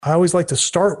I always like to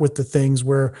start with the things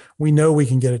where we know we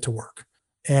can get it to work.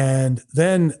 And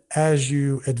then as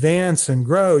you advance and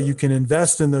grow, you can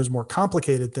invest in those more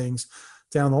complicated things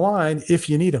down the line if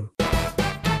you need them.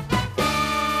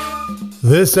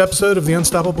 This episode of the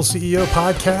Unstoppable CEO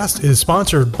podcast is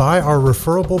sponsored by our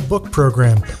referable book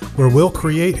program, where we'll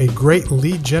create a great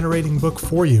lead generating book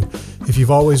for you. If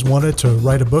you've always wanted to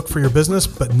write a book for your business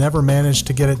but never managed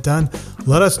to get it done,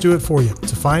 let us do it for you.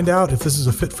 To find out if this is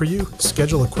a fit for you,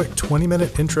 schedule a quick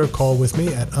 20-minute intro call with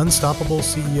me at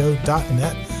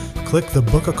unstoppableceo.net. Click the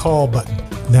book a call button.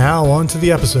 Now on to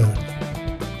the episode.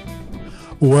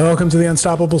 Welcome to the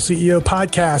Unstoppable CEO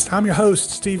podcast. I'm your host,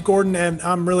 Steve Gordon, and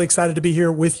I'm really excited to be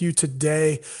here with you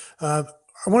today. I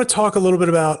want to talk a little bit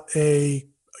about a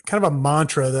kind of a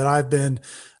mantra that I've been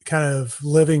kind of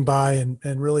living by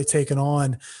and really taken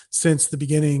on since the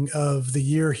beginning of the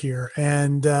year here.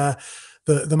 And the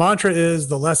mantra is,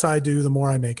 the less I do, the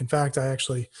more I make. In fact, I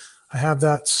have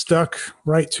that stuck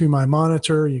right to my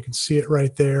monitor. You can see it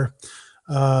right there.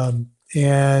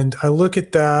 And I look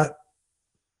at that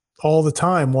all the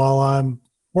time while I'm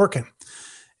working.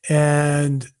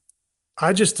 And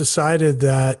I just decided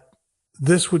that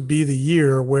this would be the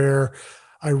year where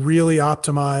I really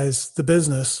optimize the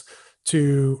business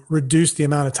to reduce the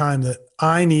amount of time that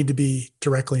I need to be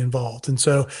directly involved. And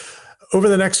so over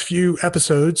the next few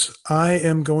episodes, I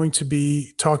am going to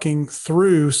be talking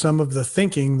through some of the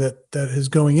thinking that is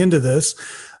going into this,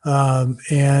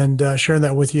 and sharing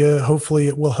that with you. Hopefully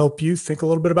it will help you think a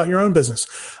little bit about your own business.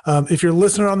 If you're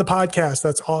listening on the podcast,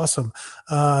 that's awesome.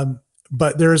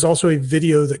 But there is also a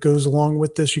video that goes along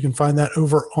with this. You can find that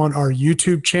over on our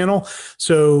YouTube channel.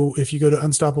 So if you go to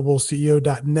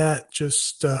unstoppableceo.net,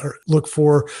 just look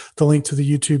for the link to the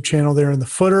YouTube channel there in the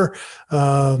footer.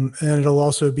 And it'll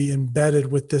also be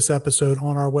embedded with this episode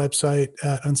on our website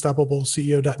at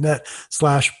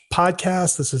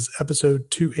unstoppableceo.net/podcast. This is episode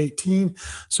 218.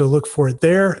 So look for it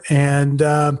there. And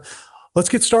let's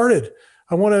get started.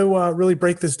 I want to really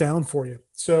break this down for you.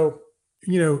 So,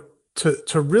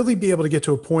 to really be able to get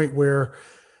to a point where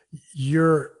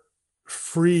you're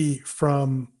free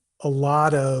from a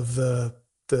lot of the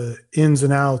ins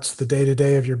and outs, the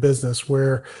day-to-day of your business,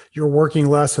 where you're working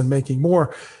less and making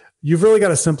more, you've really got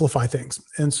to simplify things.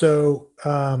 And so,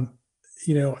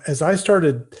 as I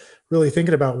started really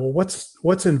thinking about, well,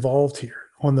 what's involved here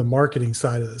on the marketing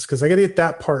side of this? Because I got to get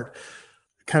that part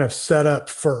kind of set up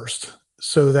first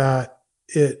so that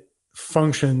it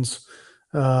functions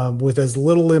with as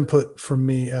little input from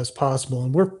me as possible.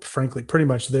 And we're frankly pretty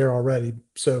much there already.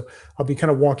 So I'll be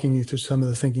kind of walking you through some of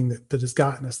the thinking that has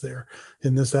gotten us there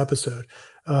in this episode.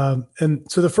 And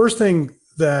so the first thing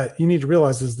that you need to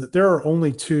realize is that there are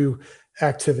only two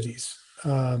activities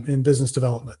in business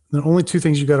development. The only two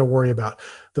things you got to worry about.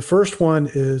 The first one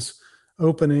is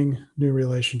opening new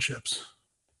relationships.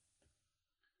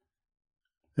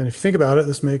 And if you think about it,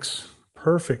 this makes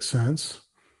perfect sense,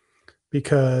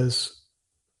 because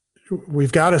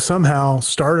we've got to somehow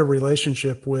start a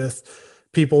relationship with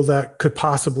people that could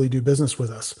possibly do business with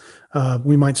us.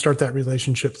 We might start that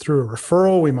relationship through a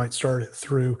referral. We might start it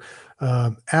through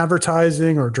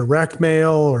advertising or direct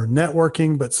mail or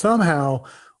networking, but somehow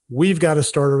we've got to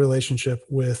start a relationship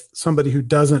with somebody who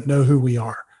doesn't know who we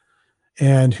are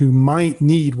and who might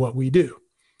need what we do,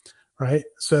 right?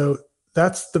 So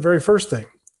that's the very first thing.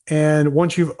 And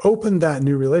once you've opened that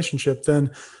new relationship,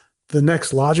 then the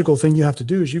next logical thing you have to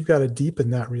do is you've got to deepen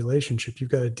that relationship. You've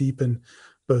got to deepen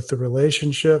both the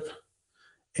relationship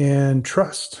and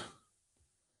trust.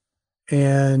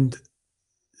 And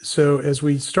so as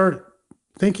we start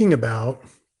thinking about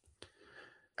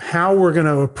how we're going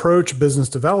to approach business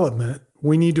development,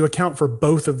 we need to account for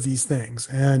both of these things.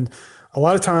 And a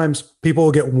lot of times people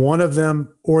will get one of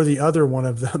them or the other one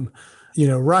of them,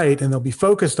 right, and they'll be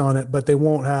focused on it, but they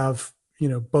won't have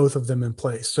both of them in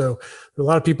place. So there are a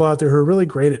lot of people out there who are really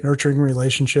great at nurturing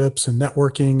relationships and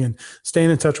networking and staying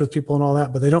in touch with people and all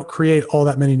that, but they don't create all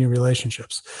that many new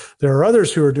relationships. There are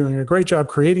others who are doing a great job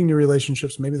creating new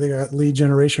relationships. Maybe they got lead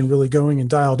generation really going and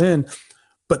dialed in,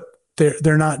 but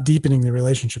they're not deepening the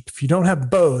relationship. If you don't have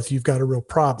both, you've got a real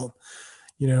problem.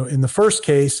 In the first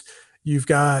case, you've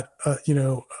got a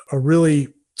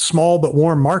really small but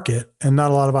warm market and not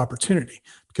a lot of opportunity,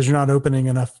 because you're not opening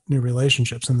enough new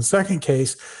relationships. In the second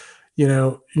case,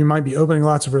 you might be opening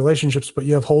lots of relationships, but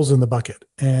you have holes in the bucket.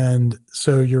 And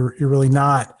so you're really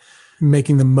not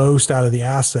making the most out of the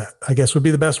asset, I guess would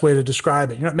be the best way to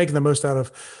describe it. You're not making the most out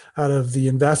of the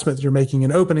investment that you're making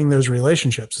in opening those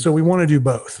relationships. So we want to do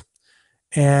both.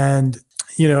 And,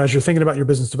 as you're thinking about your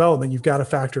business development, you've got to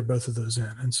factor both of those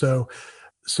in. And so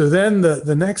then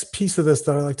the next piece of this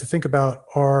that I like to think about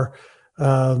are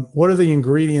what are the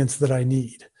ingredients that I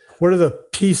need? What are the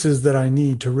pieces that I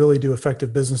need to really do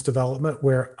effective business development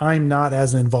where I'm not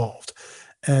as involved?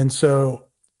 And so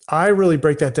I really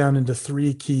break that down into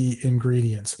three key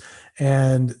ingredients.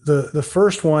 And the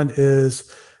first one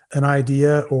is an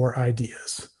idea or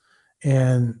ideas.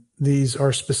 And these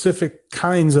are specific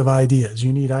kinds of ideas.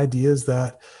 You need ideas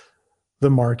that the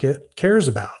market cares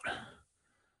about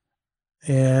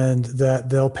and that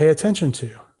they'll pay attention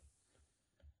to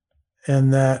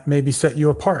and that maybe set you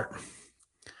apart.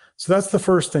 So that's the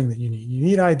first thing that you need. You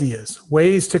need ideas,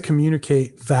 ways to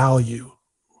communicate value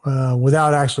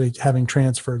without actually having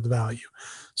transferred the value.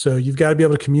 So you've got to be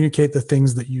able to communicate the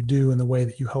things that you do in the way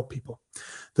that you help people.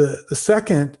 The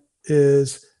second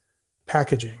is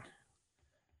packaging.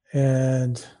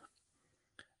 And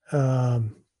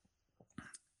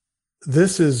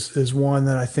this is one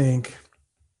that I think,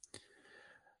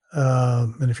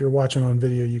 and if you're watching on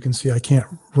video, you can see I can't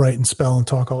write and spell and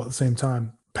talk all at the same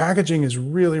time. Packaging is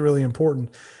really, really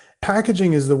important.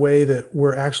 Packaging is the way that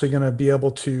we're actually going to be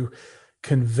able to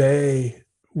convey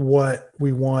what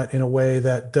we want in a way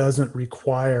that doesn't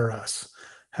require us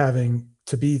having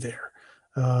to be there.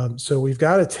 So we've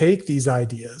got to take these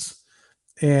ideas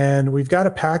and we've got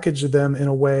to package them in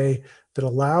a way that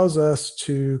allows us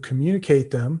to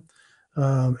communicate them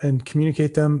and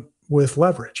communicate them with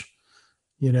leverage,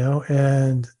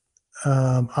 and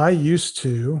I used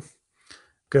to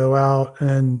go out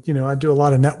and, I do a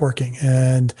lot of networking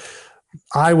and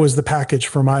I was the package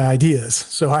for my ideas.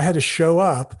 So I had to show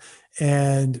up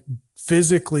and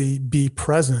physically be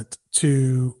present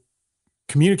to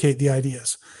communicate the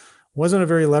ideas. Wasn't a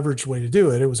very leveraged way to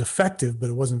do it. It was effective, but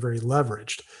it wasn't very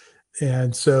leveraged.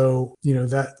 And so,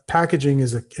 that packaging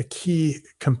is a key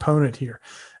component here.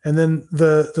 And then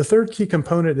the third key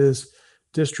component is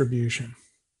distribution.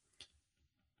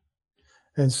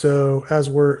 And so as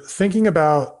we're thinking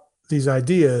about these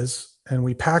ideas and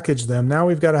we package them, now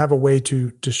we've got to have a way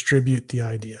to distribute the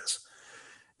ideas.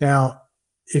 Now,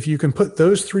 if you can put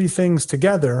those three things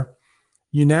together,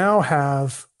 you now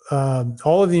have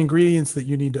all of the ingredients that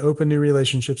you need to open new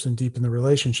relationships and deepen the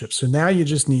relationships. So now you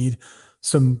just need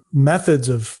some methods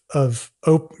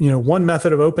one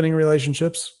method of opening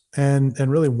relationships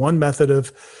and really one method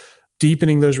of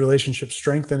deepening those relationships,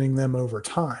 strengthening them over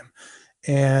time.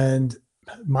 And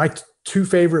my two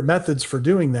favorite methods for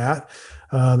doing that,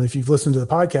 if you've listened to the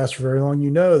podcast for very long, you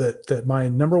know that my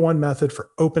number one method for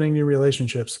opening new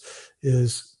relationships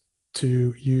is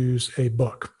to use a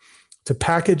book, to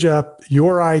package up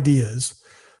your ideas,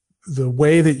 the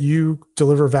way that you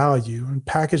deliver value, and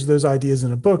package those ideas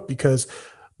in a book, because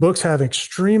books have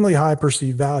extremely high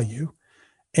perceived value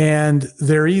and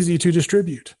they're easy to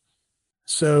distribute.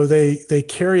 So they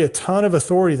carry a ton of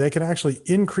authority. They can actually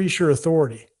increase your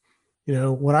authority.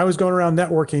 When I was going around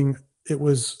networking,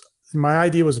 my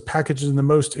idea was packaged in the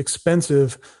most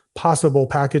expensive possible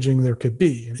packaging there could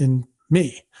be in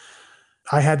me.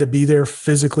 I had to be there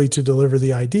physically to deliver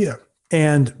the idea.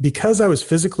 And because I was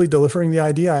physically delivering the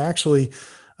idea, I actually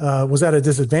was at a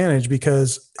disadvantage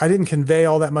because I didn't convey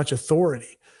all that much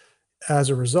authority as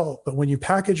a result. But when you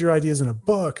package your ideas in a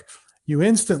book, you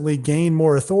instantly gain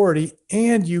more authority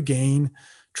and you gain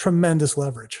tremendous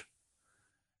leverage.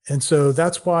 And so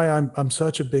that's why I'm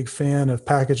such a big fan of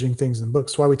packaging things in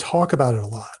books. That's why we talk about it a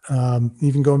lot.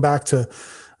 Even going back to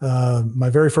my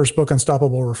very first book,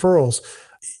 Unstoppable Referrals,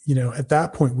 at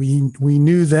that point, we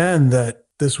knew then that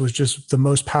this was just the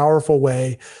most powerful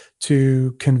way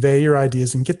to convey your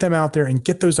ideas and get them out there and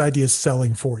get those ideas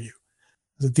selling for you.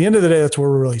 At the end of the day, that's what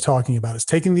we're really talking about, is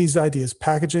taking these ideas,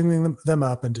 packaging them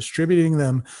up and distributing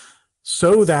them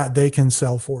so that they can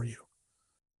sell for you.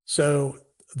 So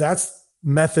that's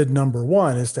method number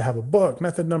one, is to have a book.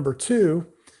 Method number two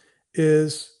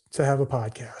is to have a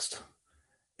podcast.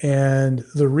 And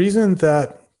the reason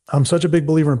that I'm such a big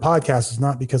believer in podcasts is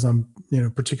not because I'm,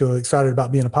 particularly excited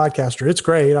about being a podcaster. It's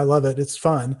great. I love it. It's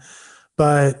fun.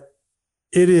 But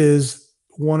it is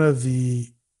one of the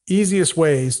easiest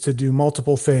ways to do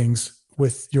multiple things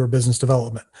with your business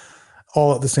development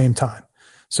all at the same time.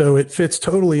 So it fits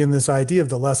totally in this idea of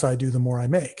the less I do, the more I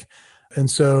make.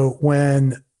 And so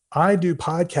when I do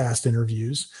podcast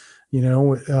interviews,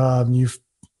 you've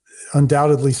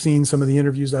undoubtedly seen some of the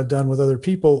interviews I've done with other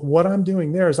people. What I'm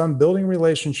doing there is I'm building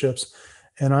relationships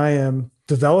and I am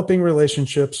developing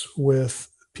relationships with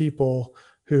people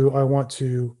who I want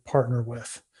to partner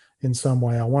with in some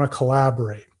way. I want to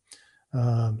collaborate.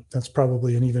 That's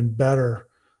probably an even better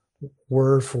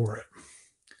word for it.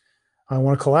 I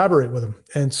want to collaborate with them.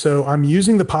 And so I'm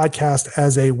using the podcast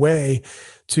as a way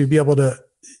to be able to,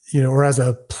 or as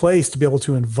a place to be able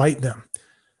to invite them.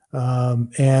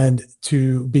 and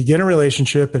to begin a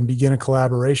relationship and begin a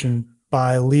collaboration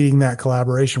by leading that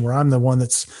collaboration where I'm the one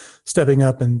that's stepping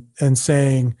up and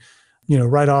saying,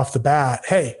 right off the bat,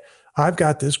 hey, I've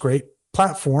got this great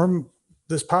platform,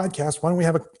 this podcast. Why don't we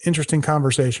have an interesting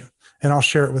conversation? And I'll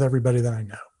share it with everybody that I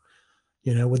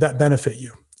know. Would that benefit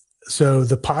you? So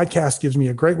the podcast gives me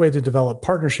a great way to develop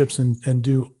partnerships and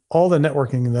do all the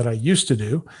networking that I used to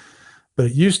do. But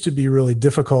it used to be really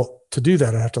difficult to do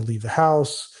that. I have to leave the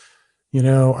house.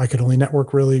 I could only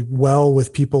network really well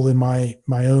with people in my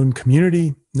own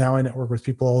community. Now I network with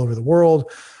people all over the world.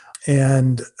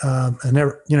 And I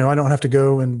don't have to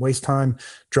go and waste time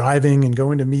driving and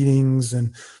going to meetings.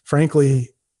 And frankly,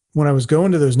 when I was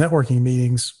going to those networking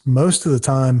meetings, most of the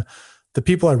time, the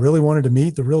people I really wanted to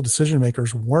meet, the real decision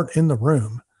makers, weren't in the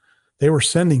room. They were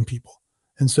sending people.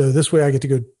 And so this way I get to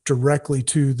go directly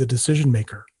to the decision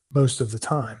maker most of the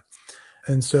time.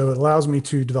 And so it allows me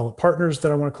to develop partners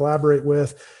that I want to collaborate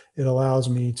with. It allows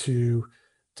me to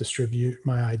distribute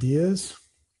my ideas.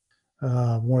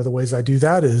 One of the ways I do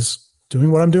that is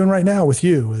doing what I'm doing right now with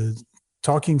you, is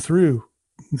talking through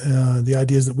the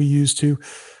ideas that we use to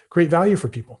create value for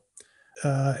people.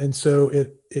 And so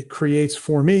it creates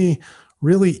for me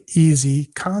really easy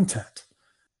content.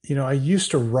 I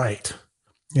used to write.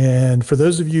 And for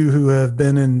those of you who have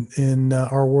been in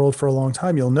our world for a long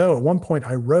time, you'll know at one point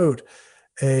I wrote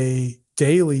a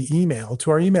daily email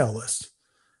to our email list.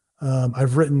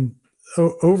 I've written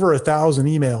over 1,000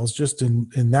 emails just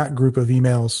in that group of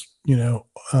emails.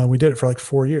 We did it for like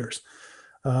 4 years.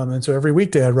 And so every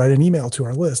weekday I'd write an email to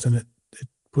our list, and it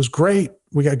was great.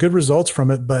 We got good results from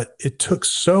it, but it took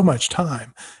so much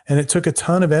time and it took a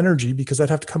ton of energy because I'd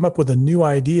have to come up with a new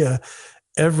idea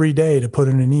every day to put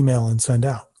in an email and send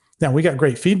out. Now we got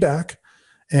great feedback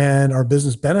and our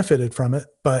business benefited from it,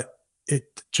 but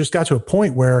it just got to a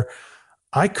point where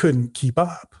I couldn't keep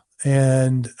up.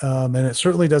 And it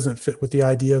certainly doesn't fit with the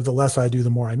idea of the less I do, the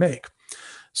more I make.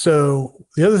 So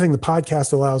the other thing the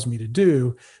podcast allows me to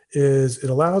do is it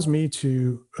allows me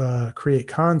to create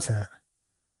content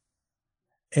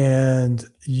and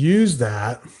use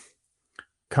that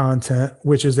content,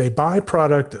 which is a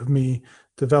byproduct of me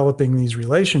developing these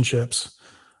relationships,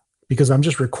 because I'm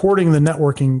just recording the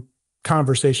networking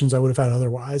conversations I would have had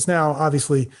otherwise. Now,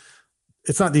 obviously,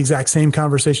 it's not the exact same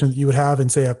conversation that you would have in,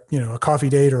 say, a coffee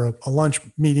date or a lunch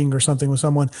meeting or something with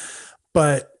someone,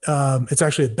 but it's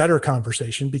actually a better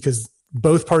conversation because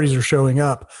both parties are showing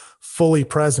up fully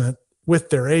present with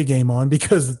their A game on,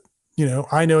 because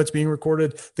I know it's being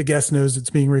recorded, the guest knows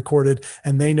it's being recorded,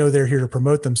 and they know they're here to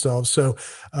promote themselves. So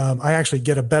I actually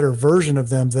get a better version of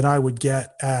them than I would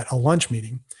get at a lunch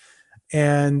meeting.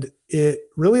 And it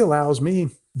really allows me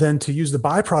then to use the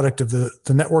byproduct of the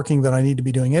networking that I need to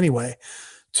be doing anyway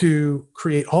to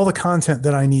create all the content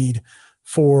that I need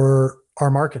for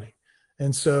our marketing.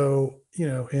 And so,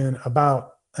 in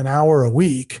about an hour a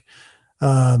week,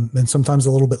 and sometimes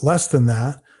a little bit less than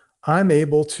that, I'm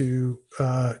able to,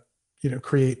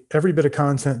 create every bit of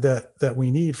content that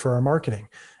we need for our marketing.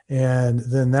 And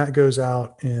then that goes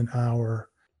out in our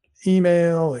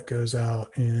email, it goes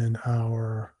out in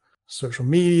our social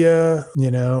media,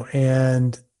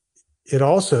 and it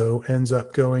also ends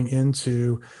up going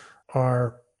into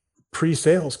our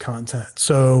pre-sales content.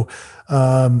 So,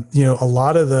 a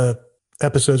lot of the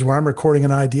episodes where I'm recording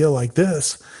an idea like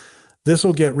this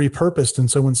will get repurposed. And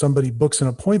so when somebody books an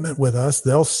appointment with us,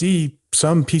 they'll see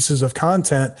some pieces of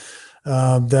content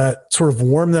that sort of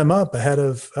warm them up ahead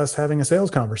of us having a sales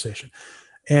conversation.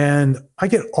 And I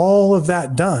get all of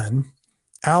that done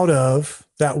out of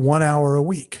that 1 hour a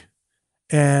week.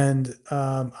 And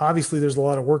obviously there's a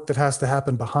lot of work that has to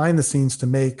happen behind the scenes to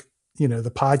make,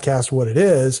 the podcast what it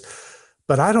is,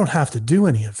 but I don't have to do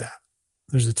any of that.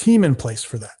 There's a team in place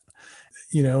for that,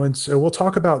 and so we'll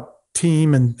talk about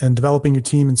team and developing your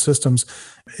team and systems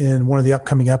in one of the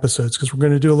upcoming episodes, because we're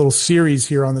going to do a little series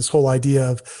here on this whole idea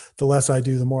of the less I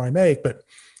do, the more I make. But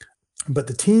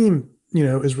the team,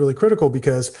 is really critical,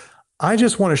 because I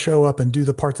just want to show up and do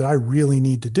the part that I really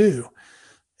need to do,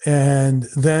 and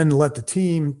then let the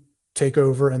team take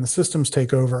over and the systems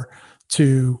take over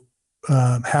to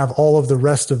have all of the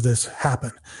rest of this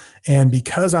happen. And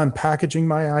because I'm packaging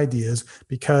my ideas,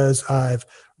 because I've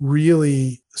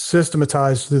really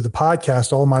systematized through the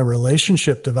podcast all my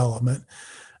relationship development,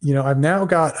 I've now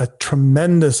got a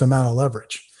tremendous amount of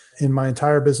leverage in my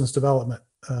entire business development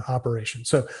operation.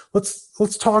 So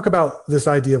let's talk about this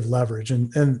idea of leverage.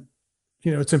 And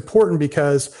it's important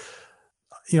because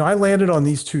I landed on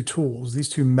these two tools, these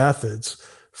two methods,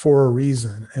 for a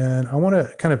reason. And I want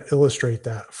to kind of illustrate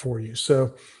that for you.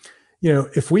 So,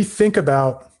 if we think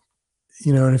about,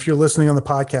 and if you're listening on the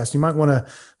podcast, you might want to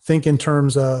think in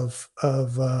terms of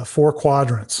four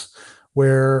quadrants,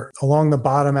 where along the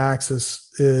bottom axis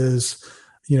is,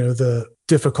 the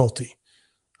difficulty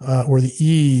or the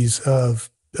ease of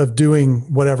doing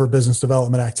whatever business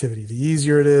development activity. The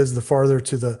easier it is, the farther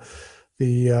to the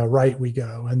right we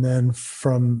go. And then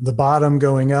from the bottom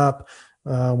going up,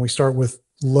 we start with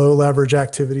low leverage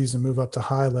activities and move up to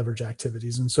high leverage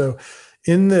activities. And so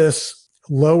in this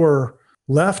lower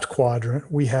left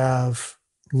quadrant, we have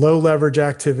low leverage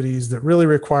activities that really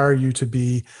require you to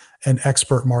be an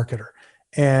expert marketer.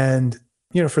 And,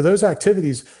 for those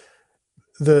activities,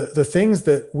 the things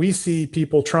that we see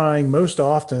people trying most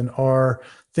often are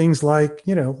things like,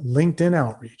 LinkedIn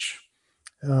outreach.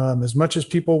 As much as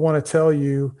people want to tell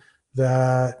you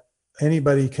that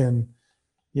anybody can,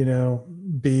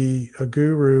 be a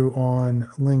guru on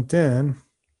LinkedIn,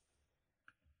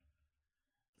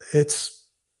 it's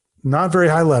not very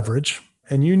high leverage,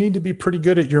 and you need to be pretty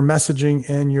good at your messaging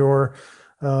and your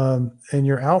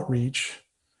outreach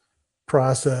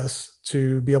process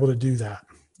to be able to do that.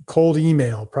 Cold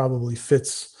email probably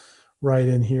fits right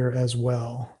in here as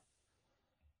well.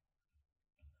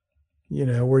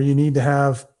 Where you need to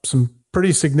have some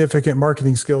pretty significant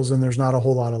marketing skills, and there's not a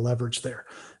whole lot of leverage there.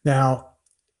 Now,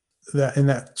 that in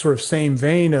that sort of same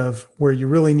vein of where you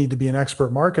really need to be an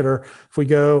expert marketer, if we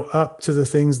go up to the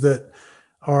things that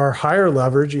are higher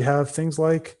leverage, you have things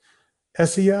like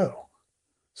SEO.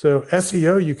 So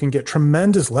SEO, you can get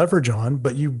tremendous leverage on,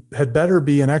 but you had better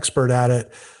be an expert at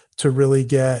it to really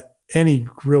get any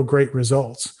real great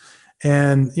results.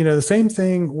 And, the same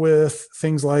thing with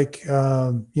things like,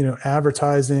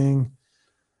 advertising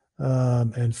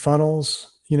and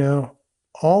funnels,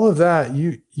 all of that,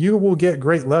 you will get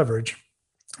great leverage,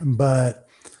 but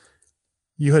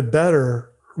you had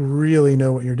better really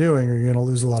know what you're doing, or you're going to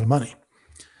lose a lot of money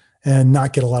and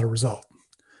not get a lot of result.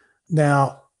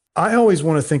 Now, I always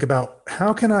want to think about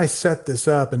how can I set this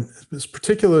up? And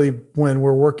particularly when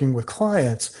we're working with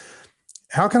clients,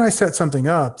 how can I set something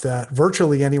up that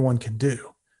virtually anyone can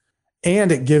do?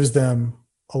 And it gives them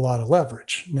a lot of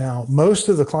leverage. Now, most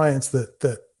of the clients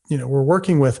that we're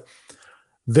working with,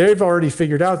 they've already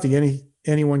figured out the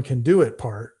anyone can do it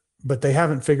part, but they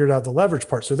haven't figured out the leverage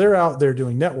part. So they're out there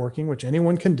doing networking, which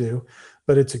anyone can do,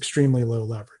 but it's extremely low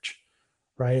leverage,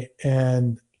 right?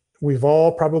 And we've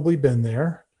all probably been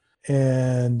there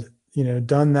and,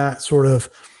 done that sort of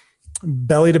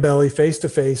belly to belly, face to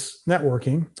face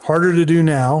networking. Harder to do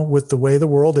now with the way the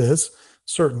world is,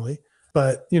 certainly,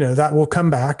 but that will come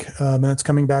back, and it's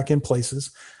coming back in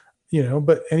places,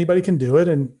 but anybody can do it,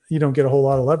 and you don't get a whole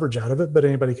lot of leverage out of it, but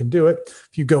anybody can do it.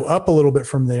 If you go up a little bit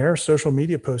from there, social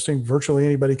media posting, virtually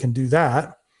anybody can do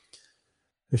that.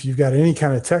 If you've got any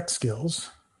kind of tech skills,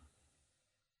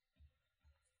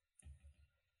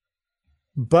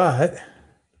 but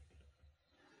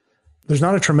there's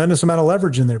not a tremendous amount of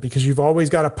leverage in there because you've always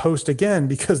got to post again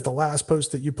because the last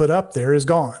post that you put up there is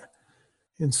gone.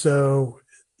 And so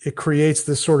it creates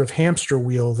this sort of hamster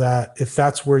wheel that if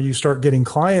that's where you start getting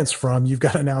clients from, you've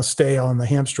got to now stay on the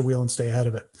hamster wheel and stay ahead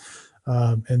of it.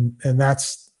 And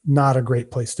that's not a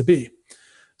great place to be.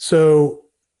 So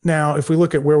now if we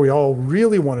look at where we all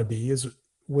really want to be is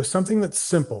with something that's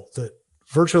simple, that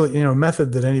virtually, a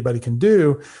method that anybody can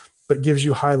do, but gives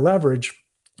you high leverage.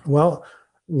 Well,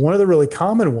 one of the really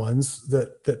common ones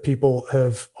that people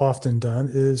have often done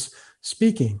is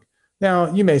speaking.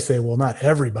 Now, you may say, well, not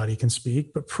everybody can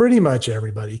speak, but pretty much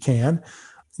everybody can,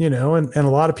 and a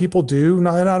lot of people do. And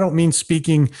I don't mean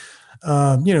speaking,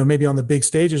 maybe on the big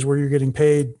stages where you're getting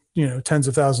paid, tens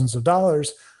of thousands of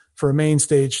dollars for a main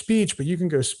stage speech, but you can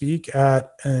go speak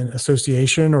at an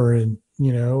association or in,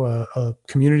 a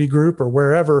community group or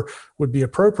wherever would be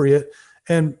appropriate.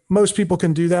 And most people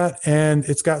can do that, and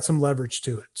it's got some leverage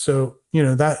to it. So,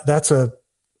 that's a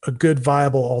good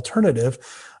viable alternative.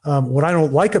 What I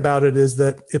don't like about it is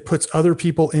that it puts other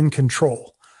people in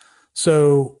control.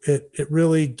 So it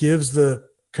really gives the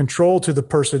control to the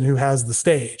person who has the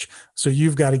stage. So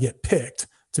you've got to get picked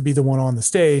to be the one on the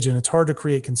stage, and it's hard to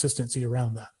create consistency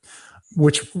around that,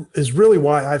 which is really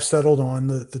why I've settled on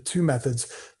the two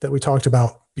methods that we talked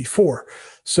about before.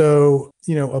 So,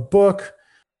 a book,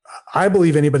 I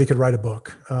believe anybody could write a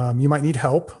book. You might need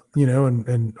help,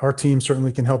 and our team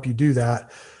certainly can help you do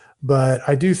that. But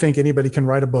I do think anybody can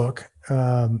write a book,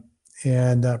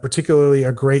 and particularly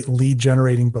a great lead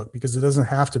generating book, because it doesn't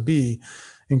have to be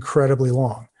incredibly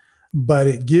long, but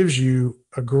it gives you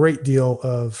a great deal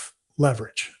of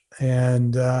leverage.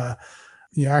 And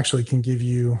you actually can give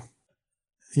you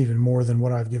even more than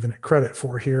what I've given it credit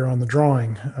for here on the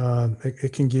drawing.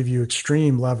 It can give you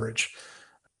extreme leverage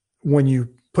when you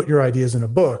put your ideas in a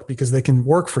book because they can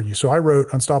work for you. So I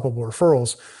wrote Unstoppable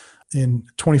Referrals in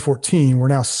 2014. We're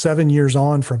now 7 years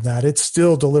on from that. It's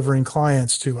still delivering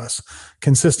clients to us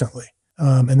consistently.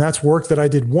 And that's work that I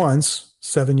did once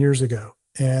 7 years ago.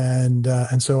 And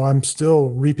so I'm still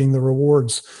reaping the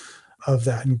rewards of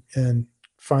that and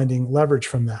finding leverage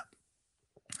from that.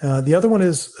 The other one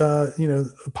is, a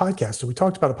podcast. So we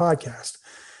talked about a podcast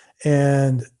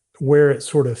and where it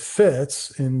sort of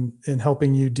fits in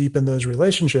helping you deepen those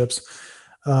relationships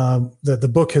that the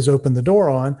book has opened the door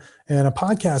on. And a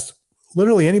podcast,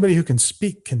 literally anybody who can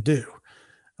speak can do.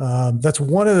 That's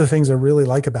one of the things I really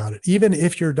like about it. Even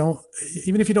if you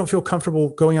don't feel comfortable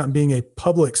going out and being a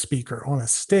public speaker on a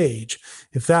stage,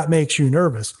 if that makes you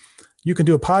nervous, you can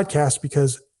do a podcast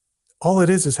because all it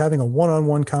is having a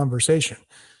one-on-one conversation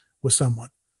with someone,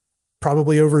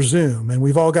 probably over Zoom. And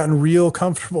we've all gotten real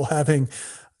comfortable having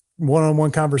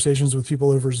one-on-one conversations with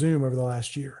people over Zoom over the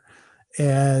last year.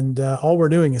 And all we're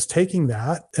doing is taking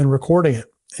that and recording it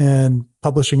and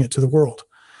publishing it to the world.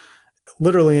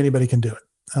 Literally anybody can do it.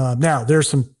 Now there's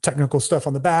some technical stuff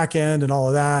on the back end and all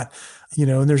of that,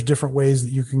 and there's different ways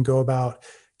that you can go about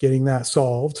getting that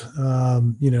solved.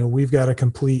 We've got a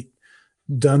complete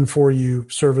done for you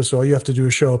service. All you have to do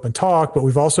is show up and talk, but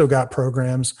we've also got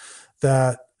programs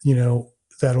that,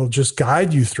 that'll just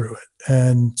guide you through it.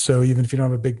 And so even if you don't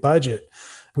have a big budget,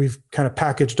 we've kind of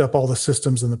packaged up all the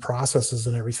systems and the processes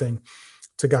and everything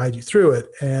to guide you through it.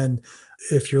 And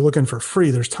if you're looking for free,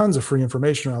 there's tons of free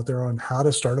information out there on how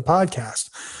to start a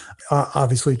podcast.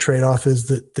 Obviously, trade-off is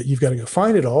that you've got to go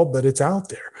find it all, but it's out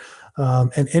there.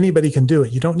 And anybody can do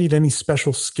it. You don't need any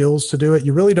special skills to do it.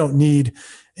 You really don't need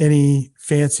any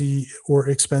fancy or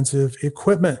expensive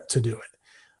equipment to do it.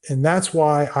 And that's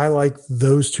why I like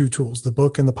those two tools, the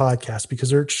book and the podcast, because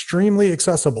they're extremely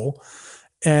accessible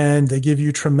and they give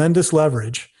you tremendous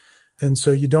leverage. And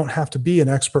so you don't have to be an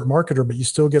expert marketer, but you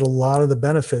still get a lot of the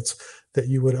benefits that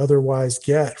you would otherwise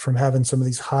get from having some of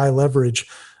these high leverage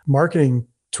marketing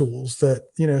tools that,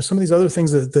 some of these other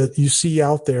things that you see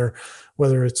out there,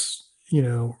 whether it's,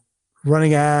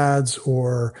 running ads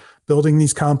or building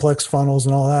these complex funnels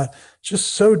and all that,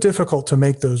 just so difficult to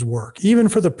make those work. Even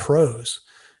for the pros,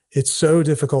 it's so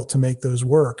difficult to make those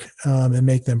work and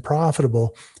make them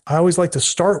profitable. I always like to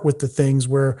start with the things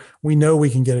where we know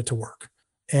we can get it to work.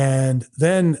 And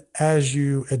then as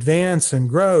you advance and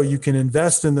grow, you can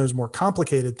invest in those more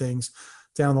complicated things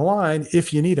down the line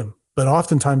if you need them, but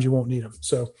oftentimes you won't need them.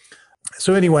 So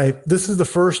anyway, this is the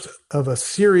first of a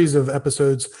series of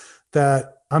episodes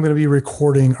that I'm going to be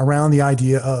recording around the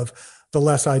idea of the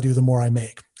less I do, the more I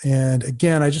make. And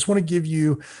again, I just want to give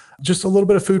you just a little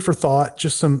bit of food for thought,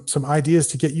 just some ideas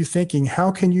to get you thinking, how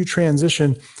can you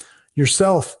transition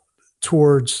yourself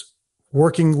towards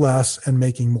working less and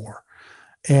making more?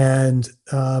 And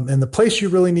the place you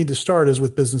really need to start is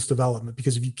with business development,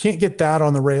 because if you can't get that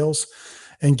on the rails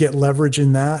and get leverage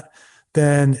in that,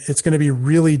 then it's going to be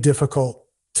really difficult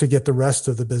to get the rest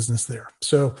of the business there.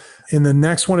 So in the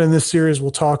next one in this series,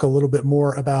 we'll talk a little bit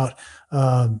more about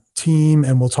team,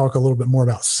 and we'll talk a little bit more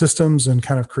about systems and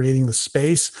kind of creating the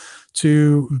space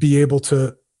to be able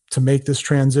to make this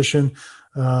transition.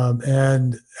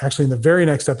 And actually in the very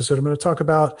next episode, I'm going to talk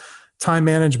about time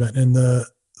management and the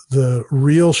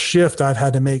real shift I've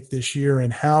had to make this year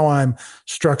and how I'm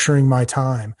structuring my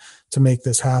time to make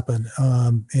this happen.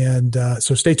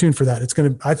 So stay tuned for that.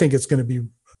 I think it's going to be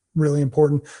really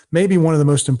important, maybe one of the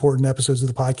most important episodes of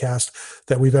the podcast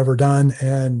that we've ever done.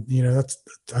 And,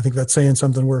 I think that's saying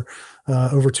something. We're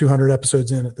over 200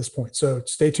 episodes in at this point. So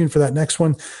stay tuned for that next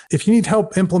one. If you need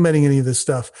help implementing any of this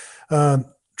stuff,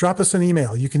 drop us an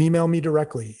email. You can email me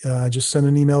directly. Just send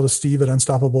an email to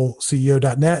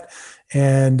steve@unstoppableceo.net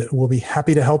and we'll be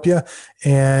happy to help you.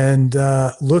 And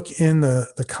look in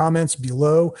the comments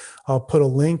below. I'll put a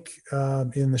link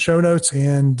in the show notes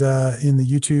and in the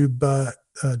YouTube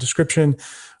description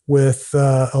with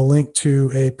a link to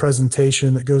a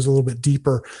presentation that goes a little bit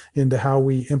deeper into how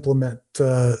we implement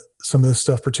some of this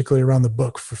stuff, particularly around the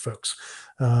book for folks.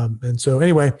 And so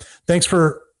anyway, thanks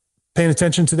for paying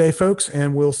attention today, folks,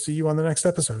 and we'll see you on the next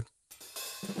episode.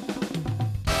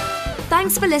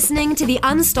 Thanks for listening to the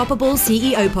Unstoppable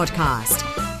CEO podcast.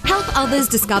 Help others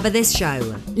discover this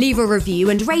show. Leave a review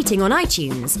and rating on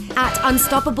iTunes at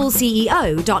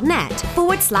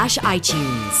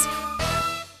unstoppableceo.net/iTunes.